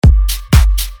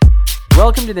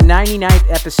Welcome to the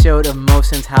 99th episode of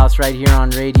Mohsen's House right here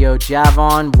on Radio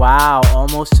Javon. Wow,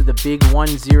 almost to the big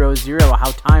 100.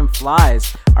 How time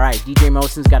flies. All right, DJ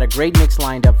Mohsen's got a great mix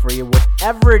lined up for you.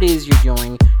 Whatever it is you're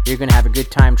doing, you're going to have a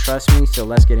good time, trust me. So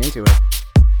let's get into it.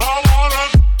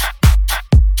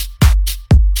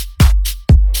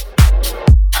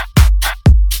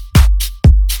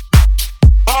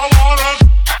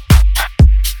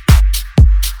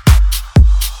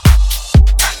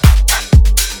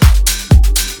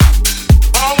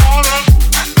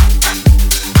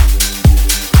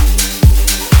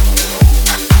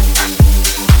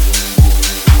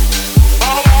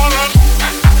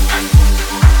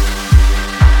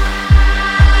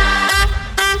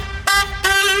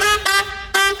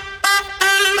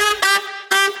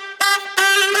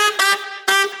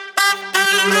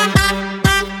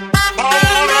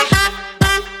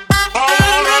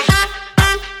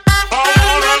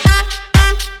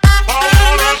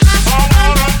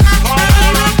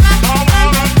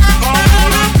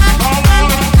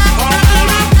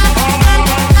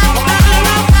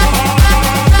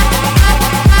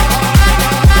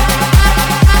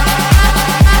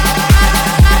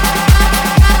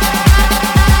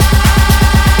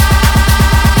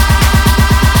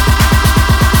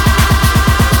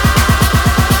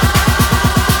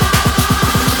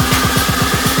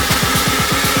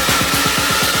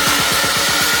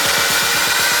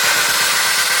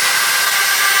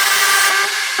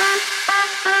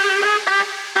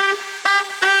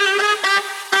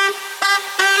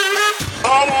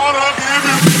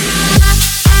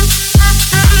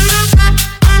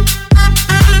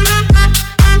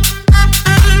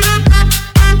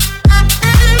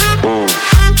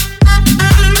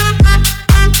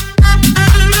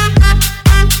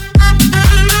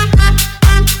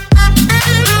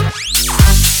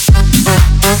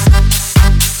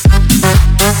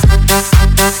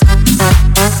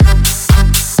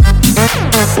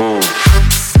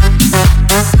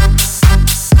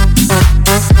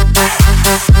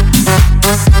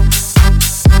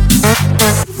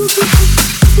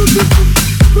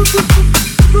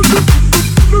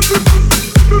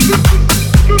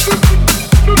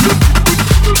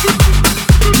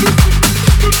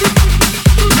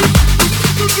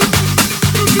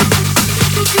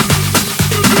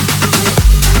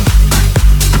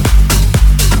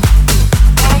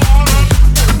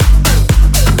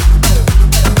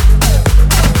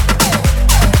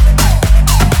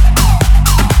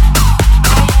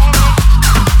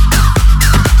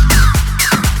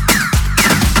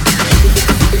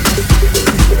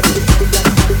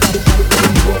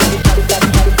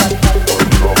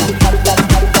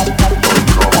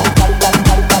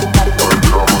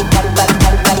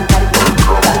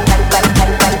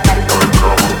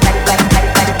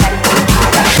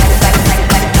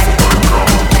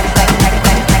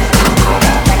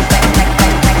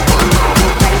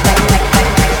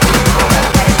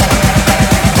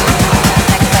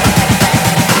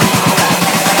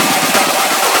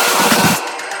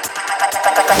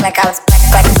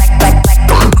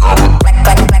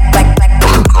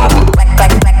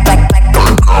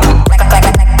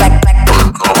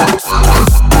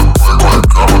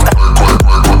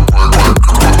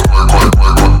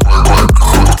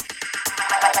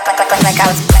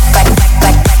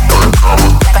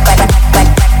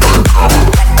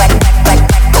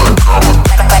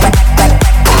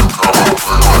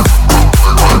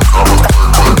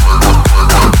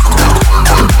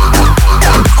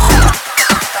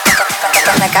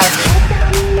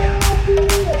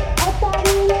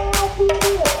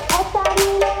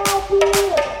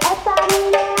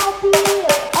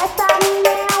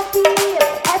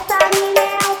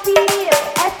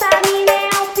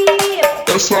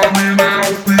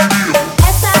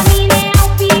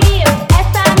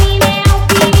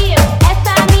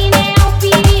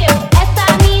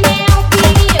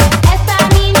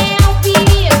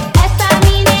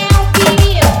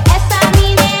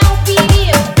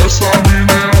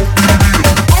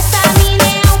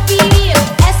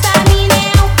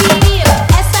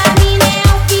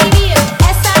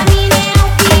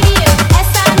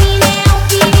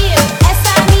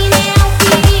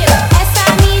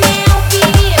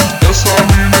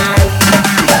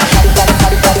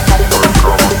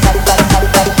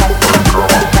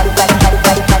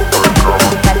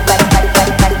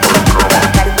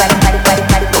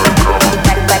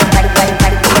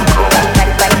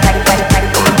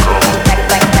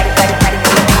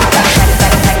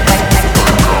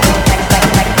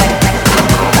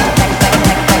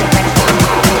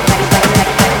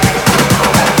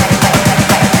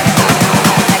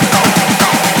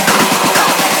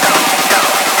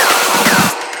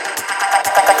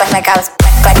 like I was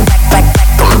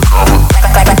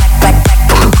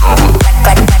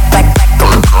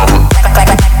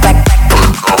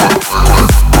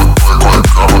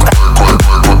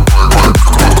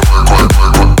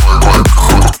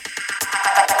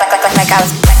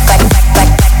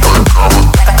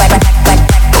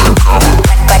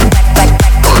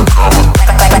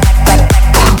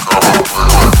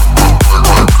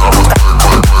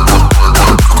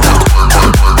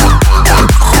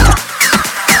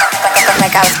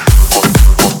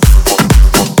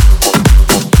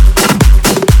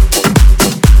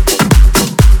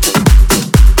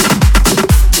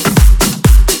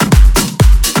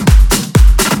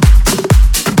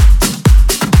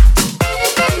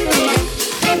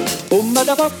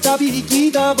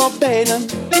picchita va bene,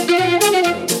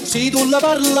 se tu la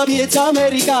parla miezza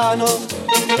americano,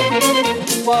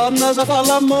 quando si fa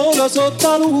l'amore sotto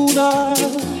la luna,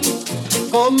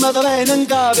 come te viene in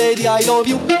capo di I love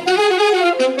you,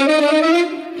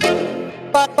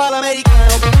 papà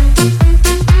l'americano.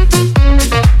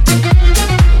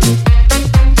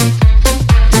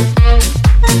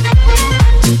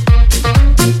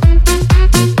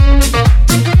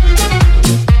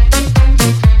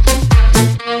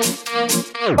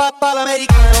 Papà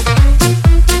l'americano.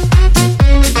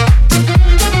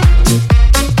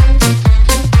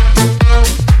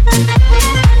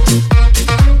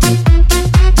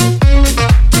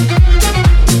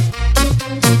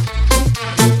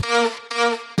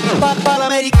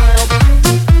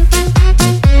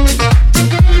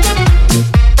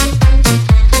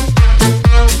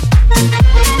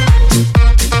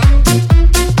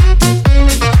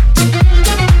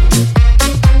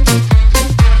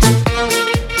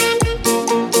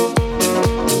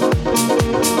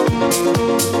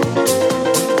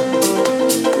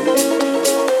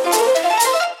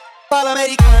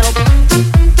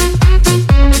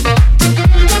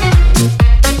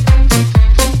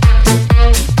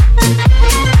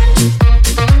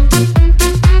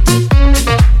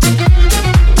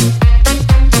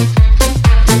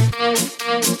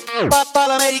 Papà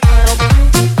l'americano.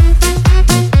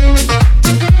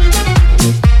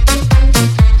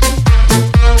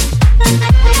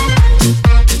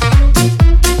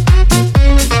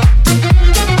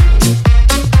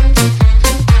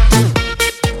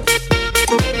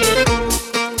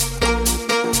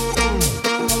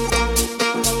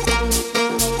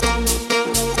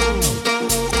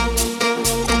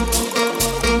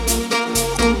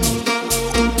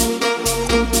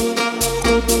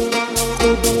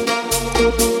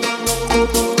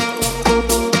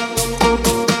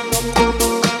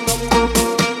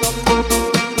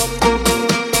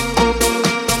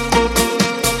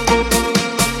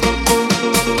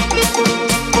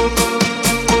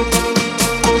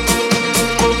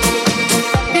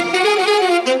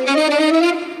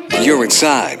 You're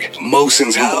inside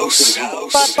Mohsen's house.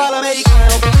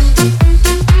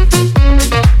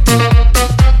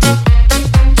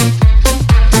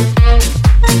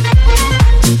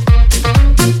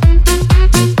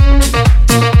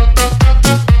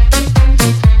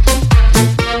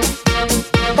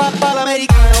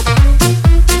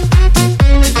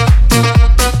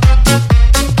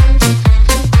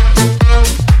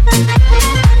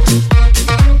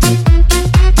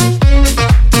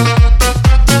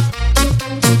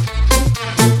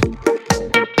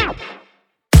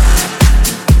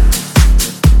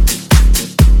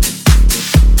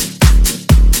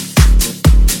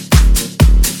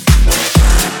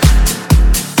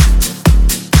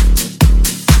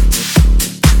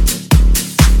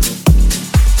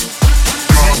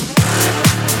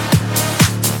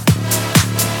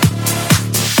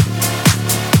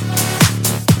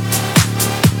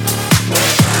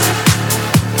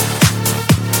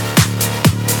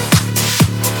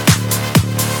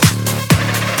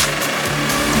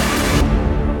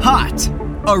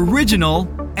 Original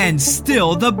and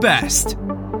still the best.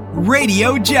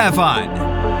 Radio Javon.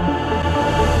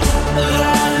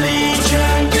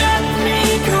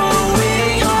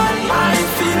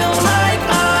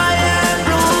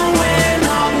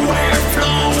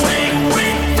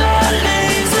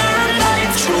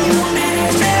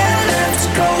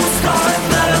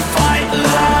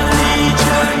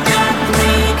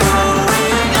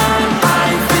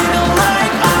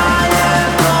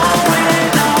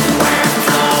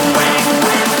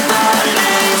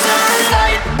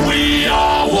 We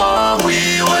are what we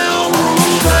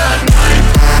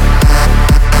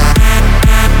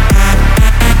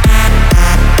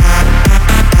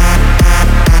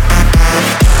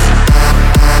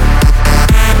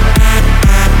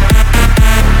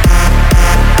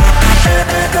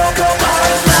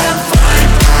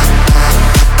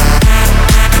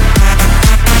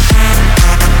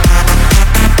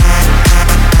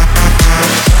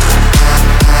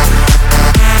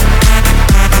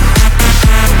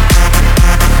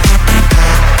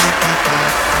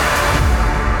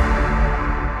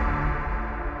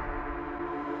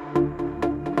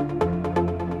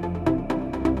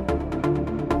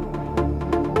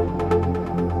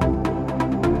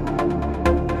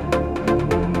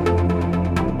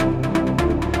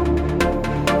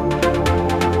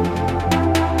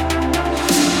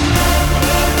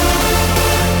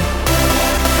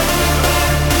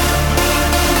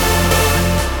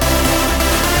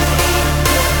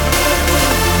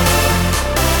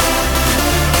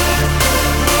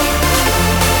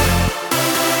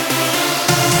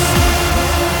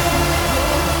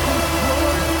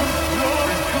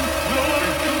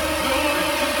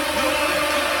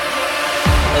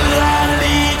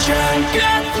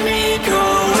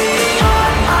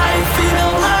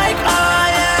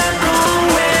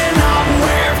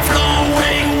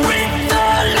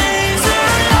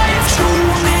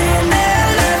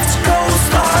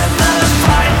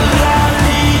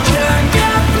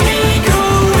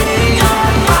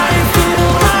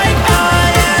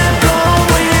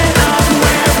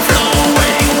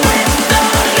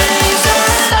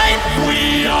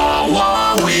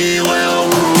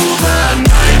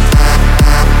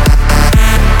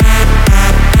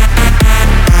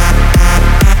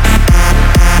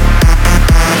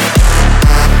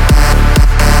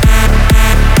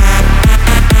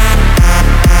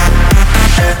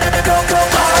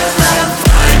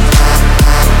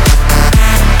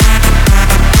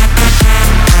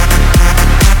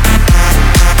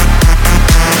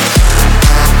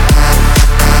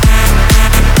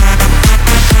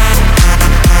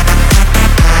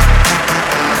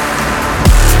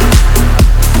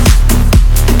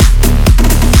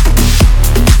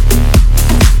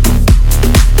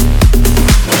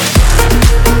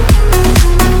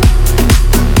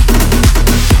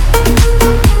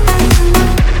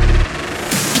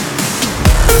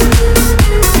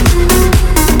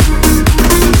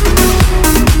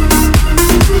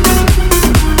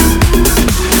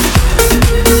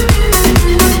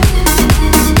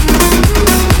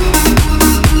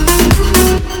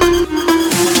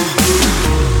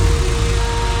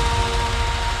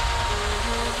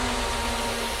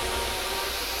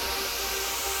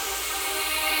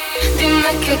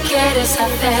qué quieres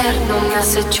hacer, no me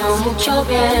has hecho mucho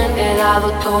bien. He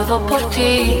dado todo por ti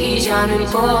y ya no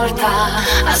importa.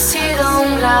 Ha sido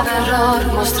un grave error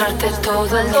mostrarte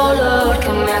todo el dolor que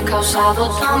me ha causado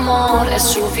tu amor. Es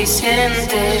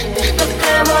suficiente. No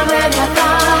te volveré a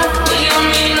dar ni un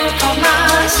minuto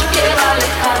más. Quiero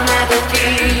alejarme de ti.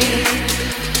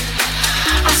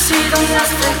 Ha sido un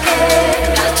lastre que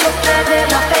ha hecho perder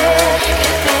la fe que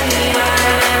tenía.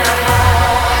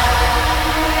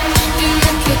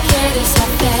 Dime qué quieres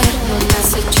hacer, no me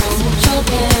has hecho mucho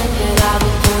bien. He dado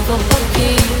todo por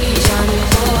ti y ya no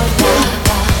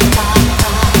importa.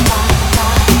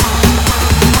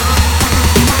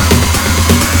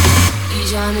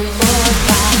 Y ya no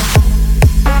importa.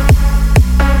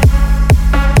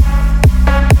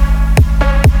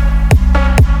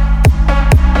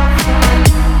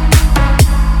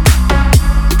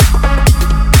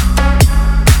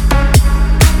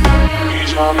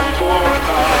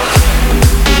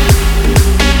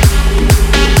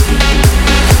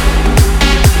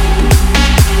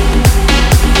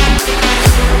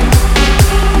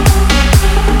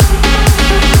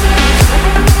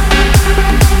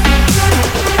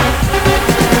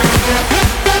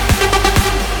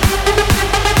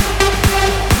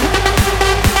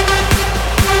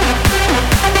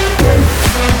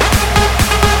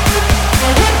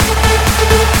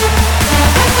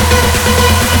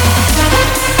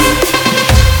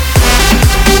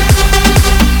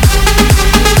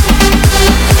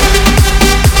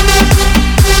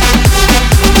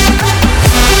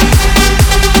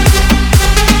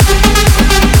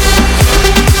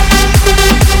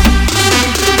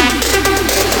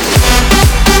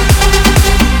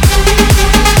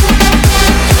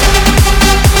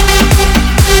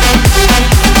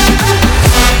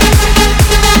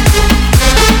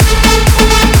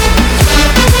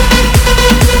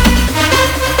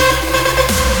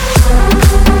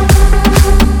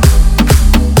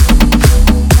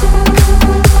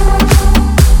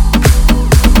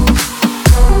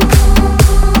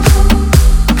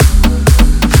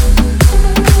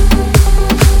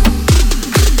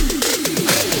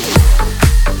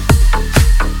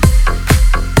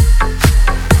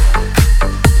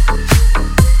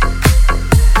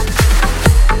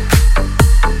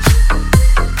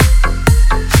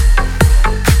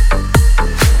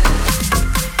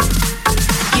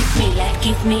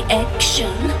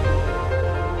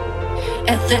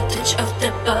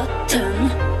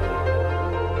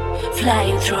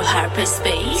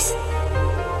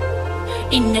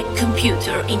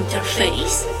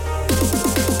 Interface.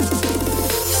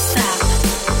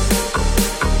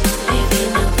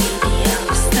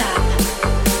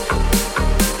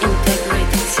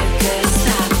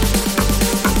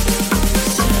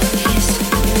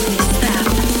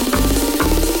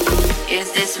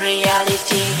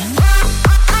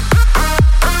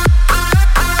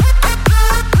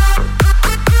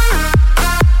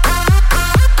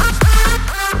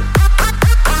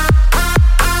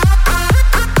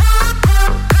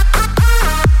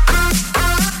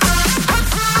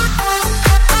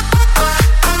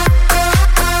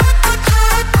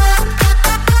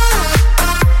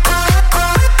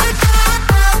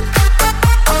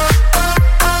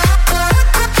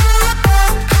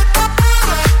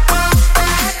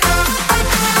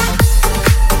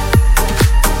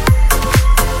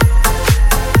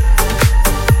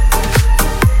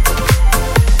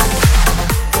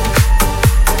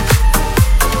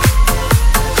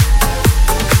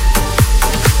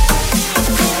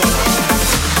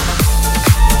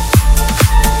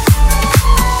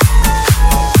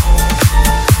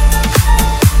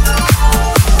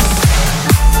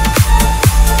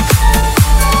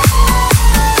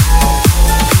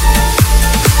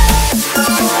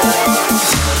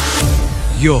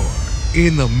 You're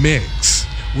in the mix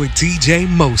with DJ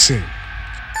Mohsen.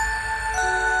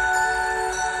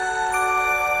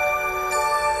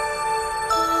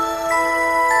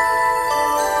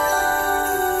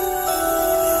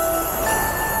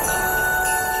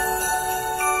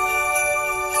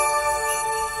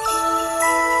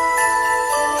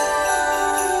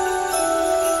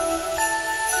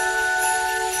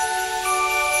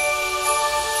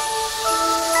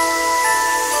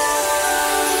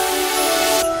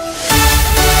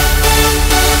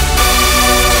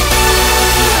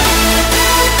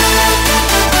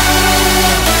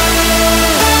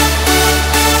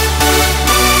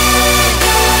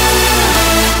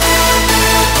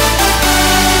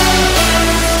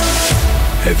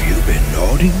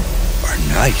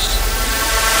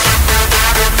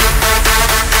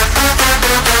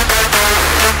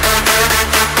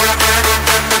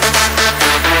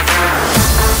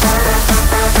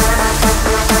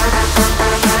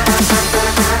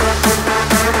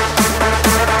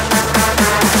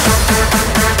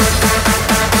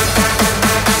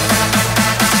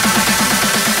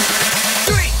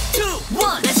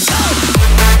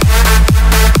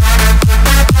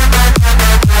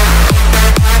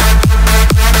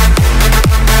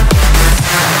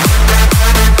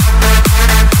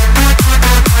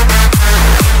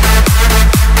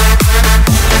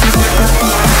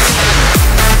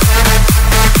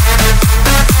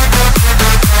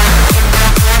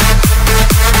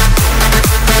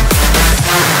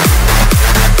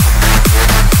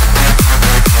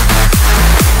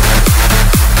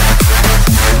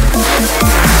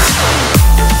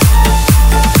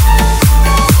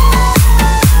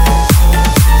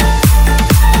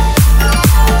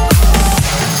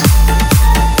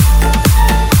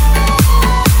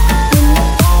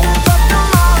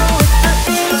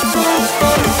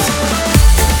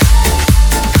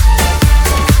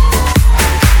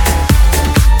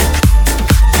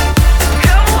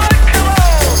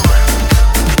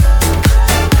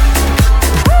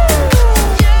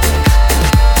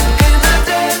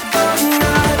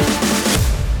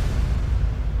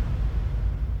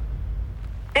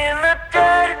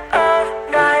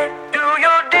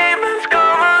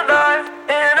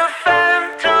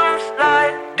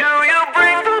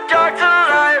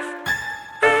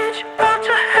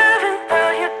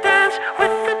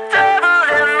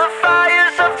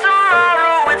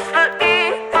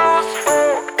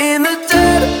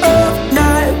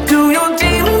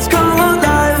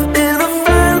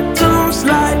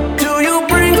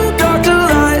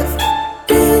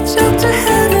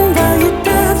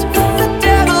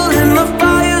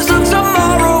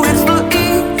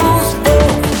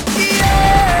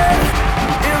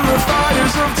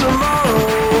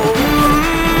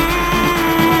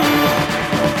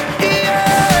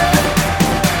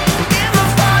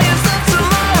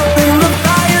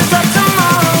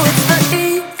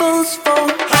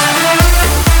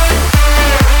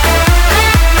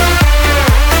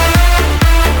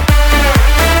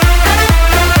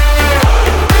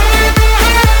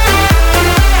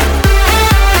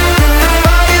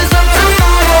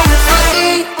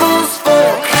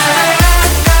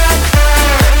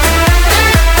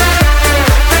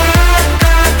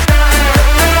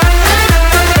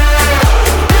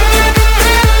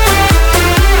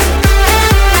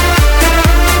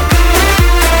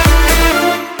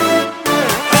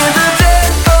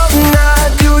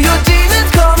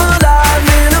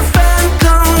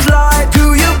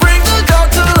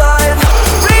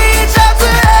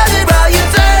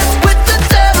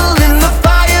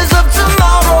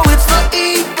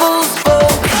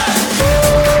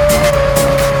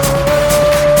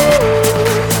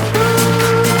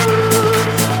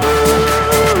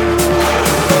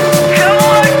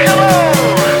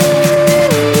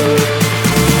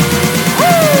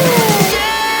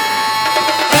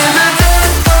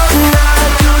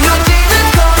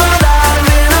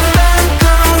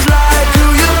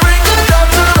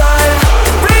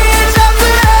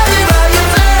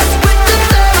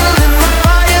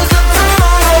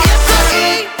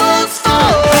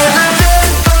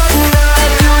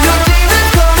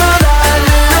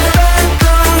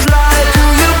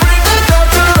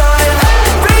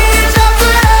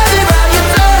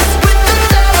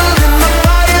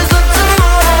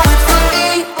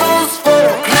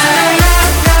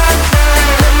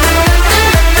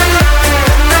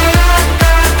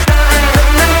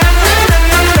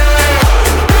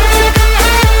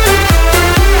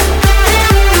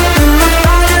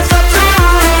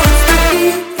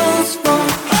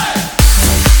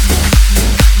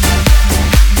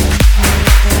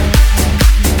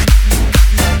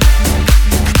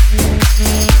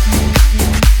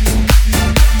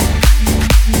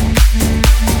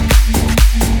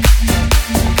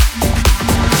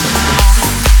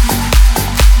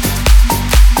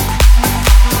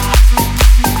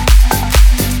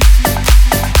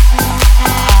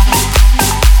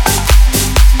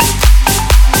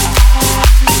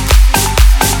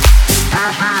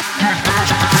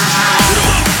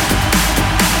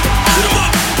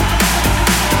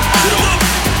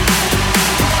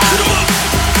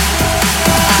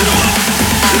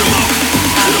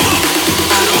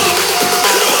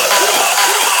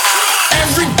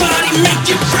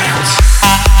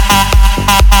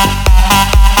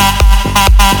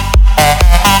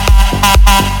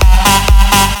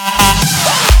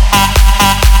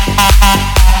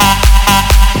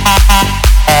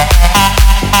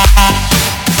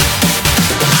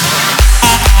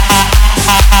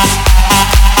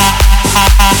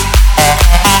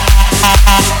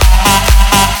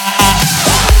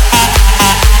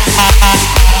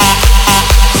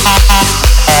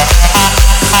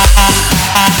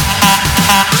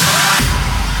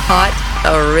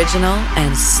 original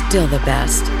and still the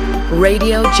best.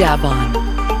 Radio Javon.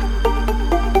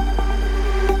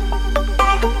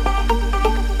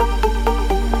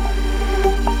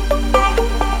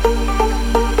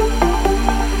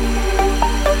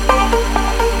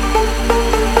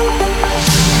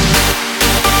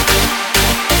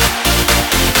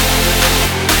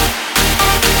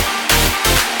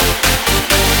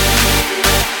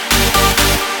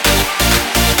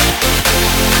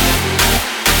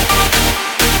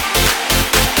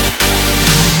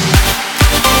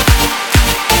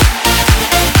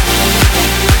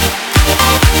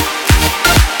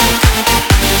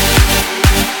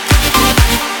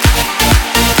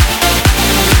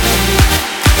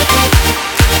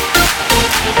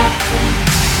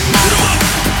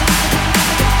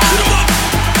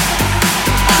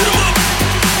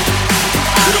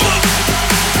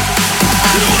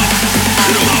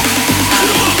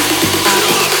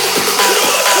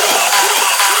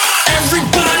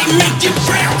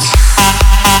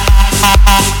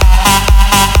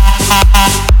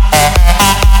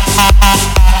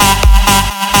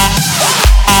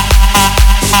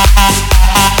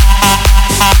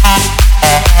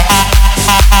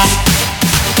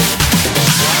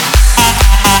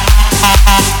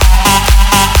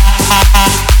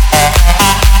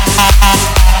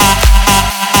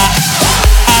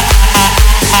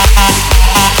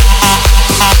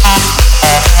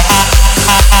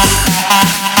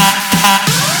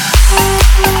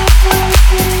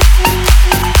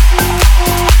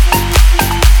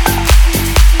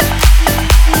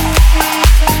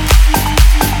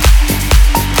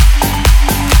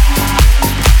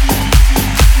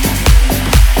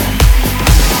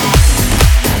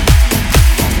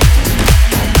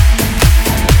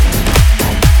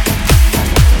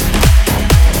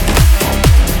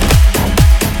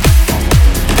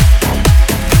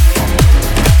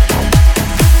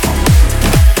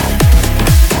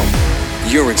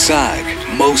 Inside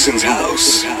Mohsen's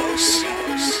house.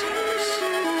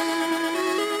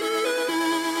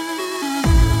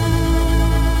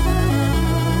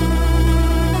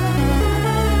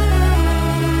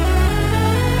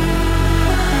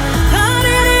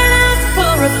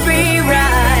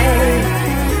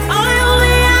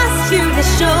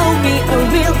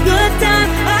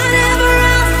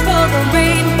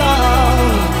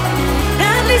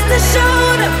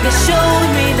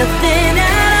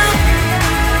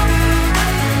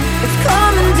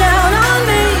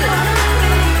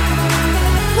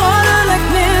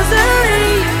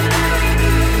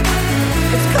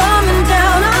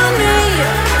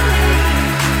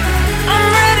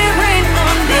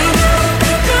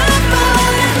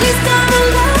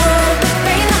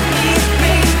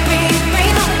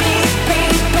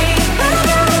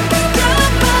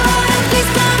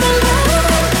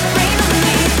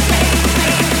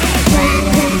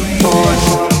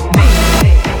 Boy.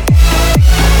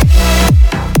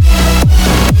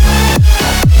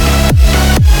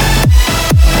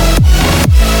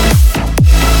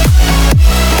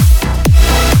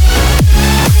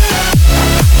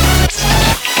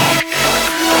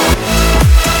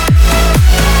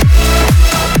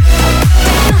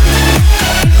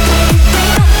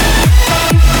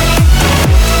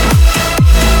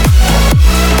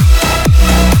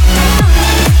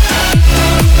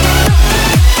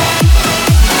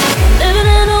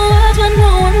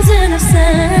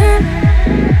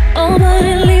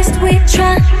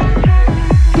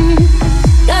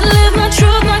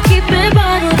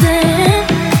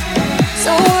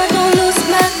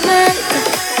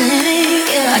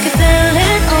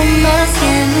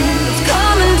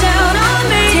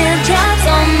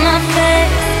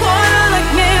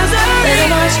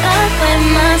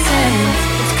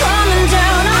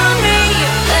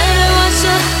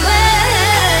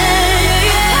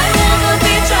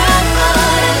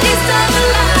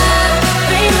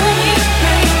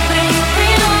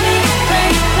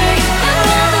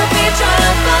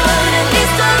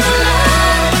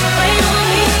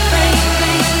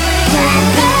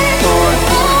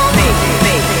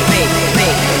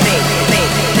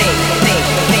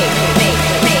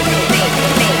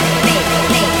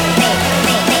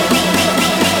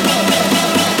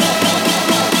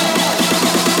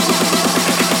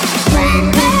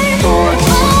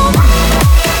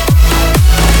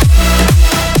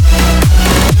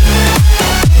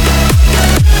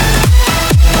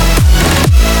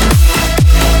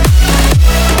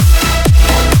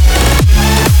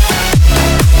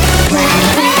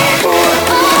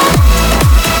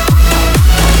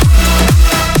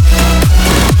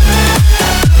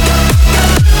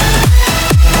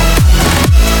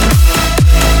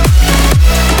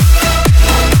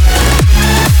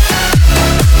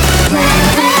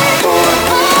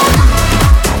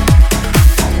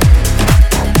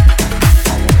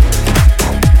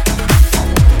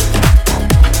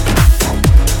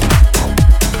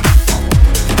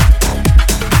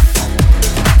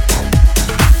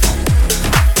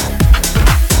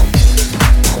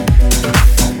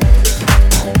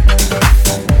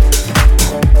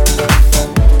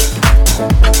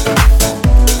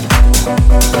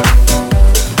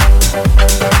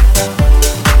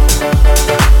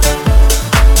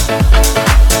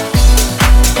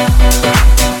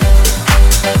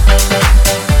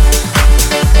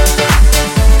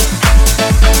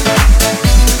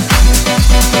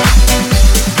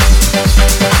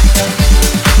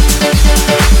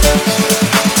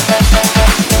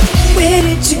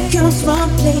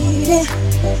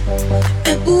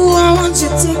 you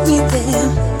take me there?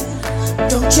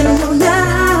 Don't you know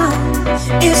now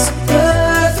it's the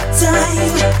perfect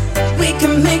time? We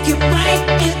can make it right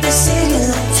in the city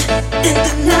lights and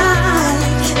the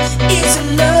night. It's a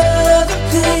love and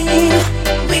pain.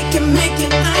 We can make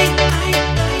it right.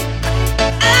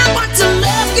 I want to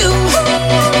love you.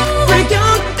 Break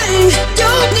your thing.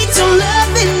 You need some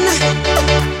loving.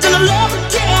 Gonna love and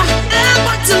care. I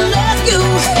want to love you.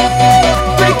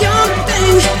 Break your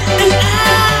thing and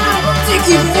I'll take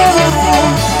you there.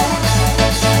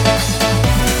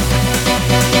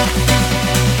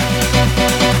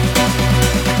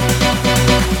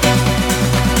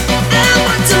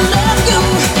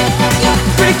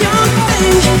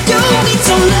 You need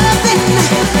some loving,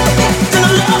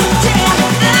 gonna love and care.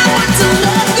 I want to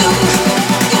love you.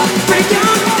 Break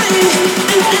your thing,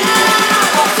 and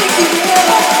I'll take you there.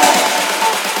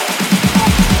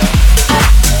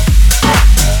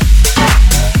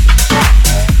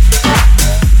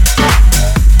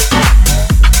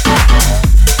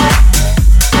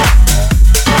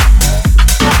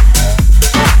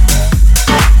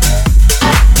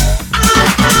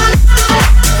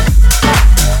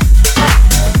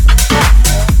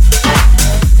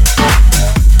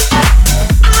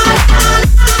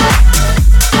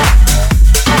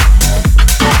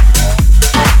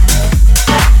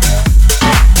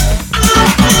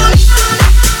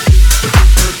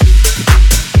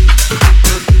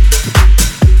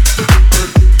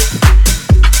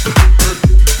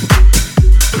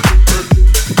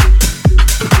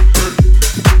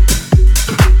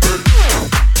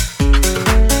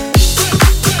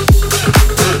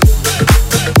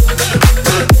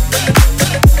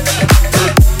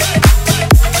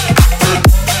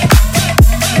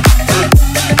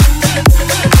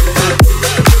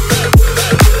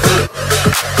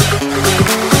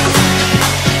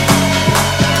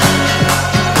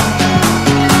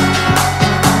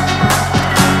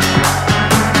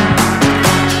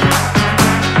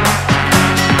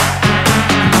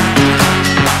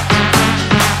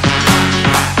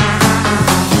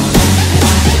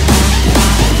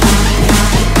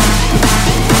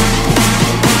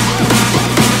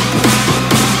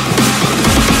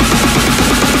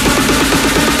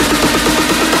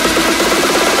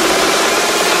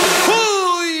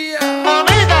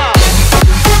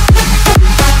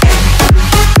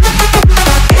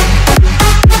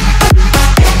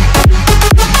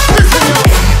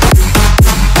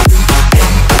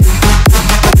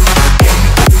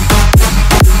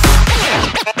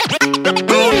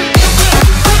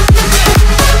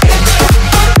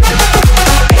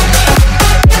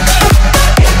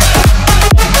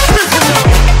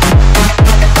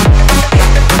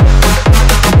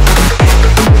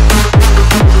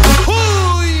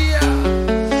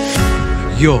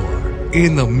 You're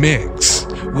in the mix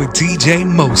with DJ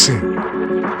Mohsen.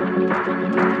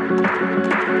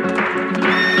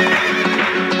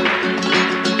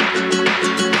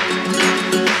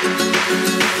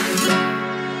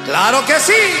 ¡Claro que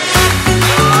sí!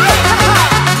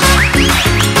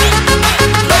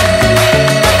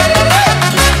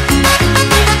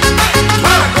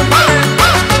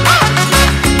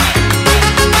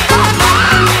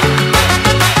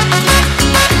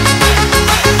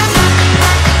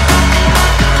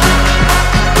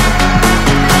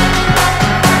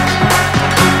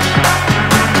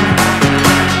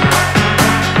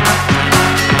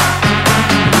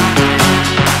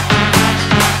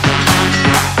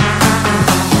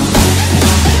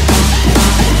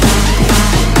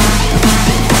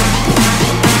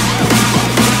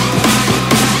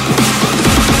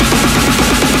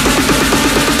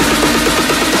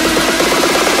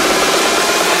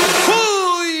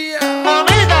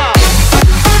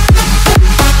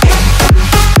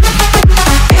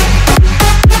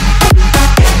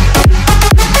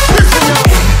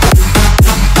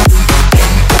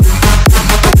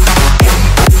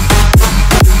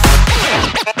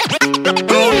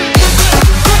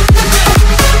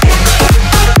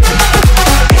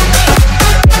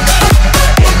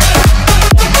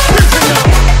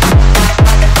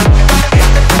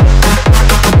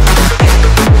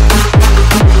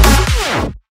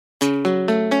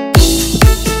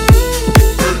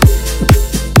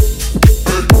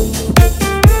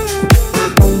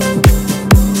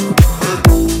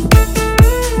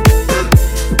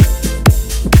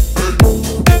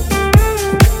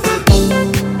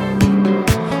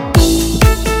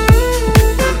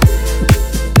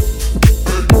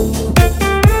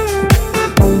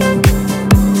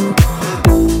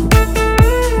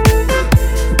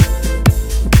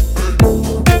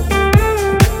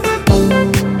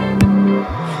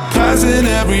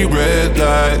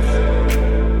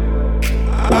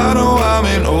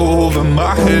 coming over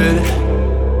my head.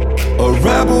 A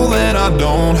rebel that I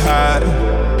don't hide.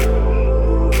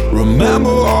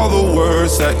 Remember all the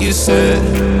words that you said.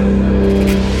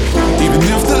 Even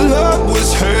if the love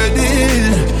was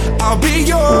hurting, I'll be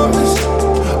yours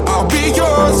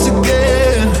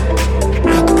again.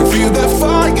 I can feel that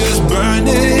fire's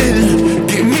burning.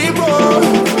 Give me more.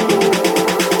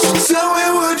 So tell me,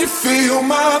 would you feel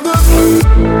my love?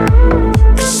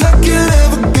 'Cause I can't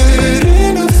ever get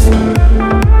enough.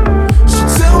 So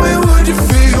tell me, would you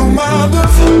feel my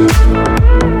love?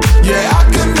 Yeah, I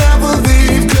can never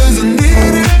leave 'cause I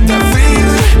need it, that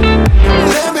feeling.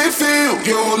 Let me feel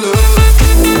your love.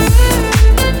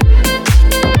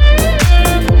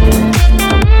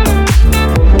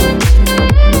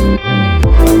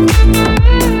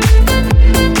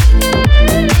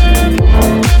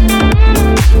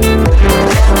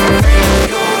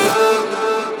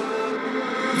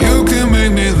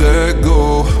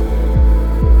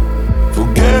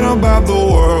 About the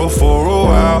world for a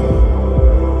while.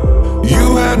 You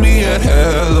had me at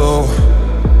hello.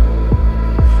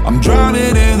 I'm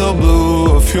drowning in the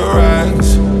blue of your eyes.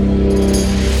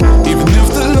 Even if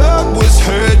the love was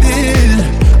hurting,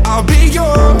 I'll be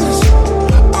yours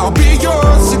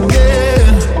again.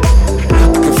 I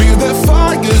can feel that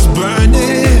fire's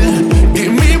burning.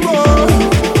 Give me more.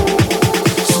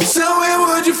 So tell me,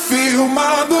 would you feel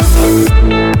my love?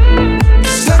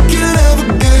 'Cause I can't ever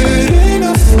get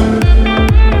enough.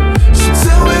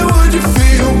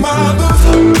 My love.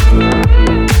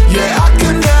 Yeah, I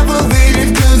can never leave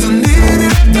 'cause I need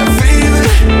it, that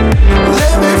feeling.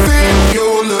 Let me feel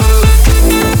your love.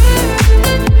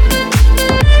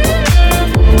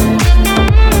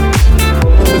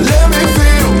 Let me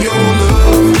feel your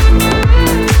love.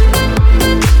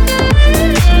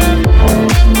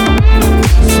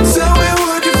 So tell me,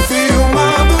 would you feel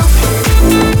my love?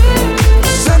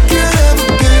 'Cause I can't ever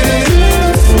get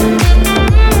enough.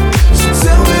 So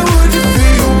tell me, would you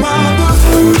feel my love?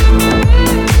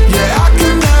 Yeah, I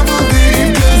can never leave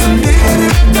 'cause I need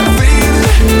it, that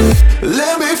feeling.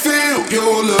 Let me feel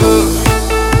your love.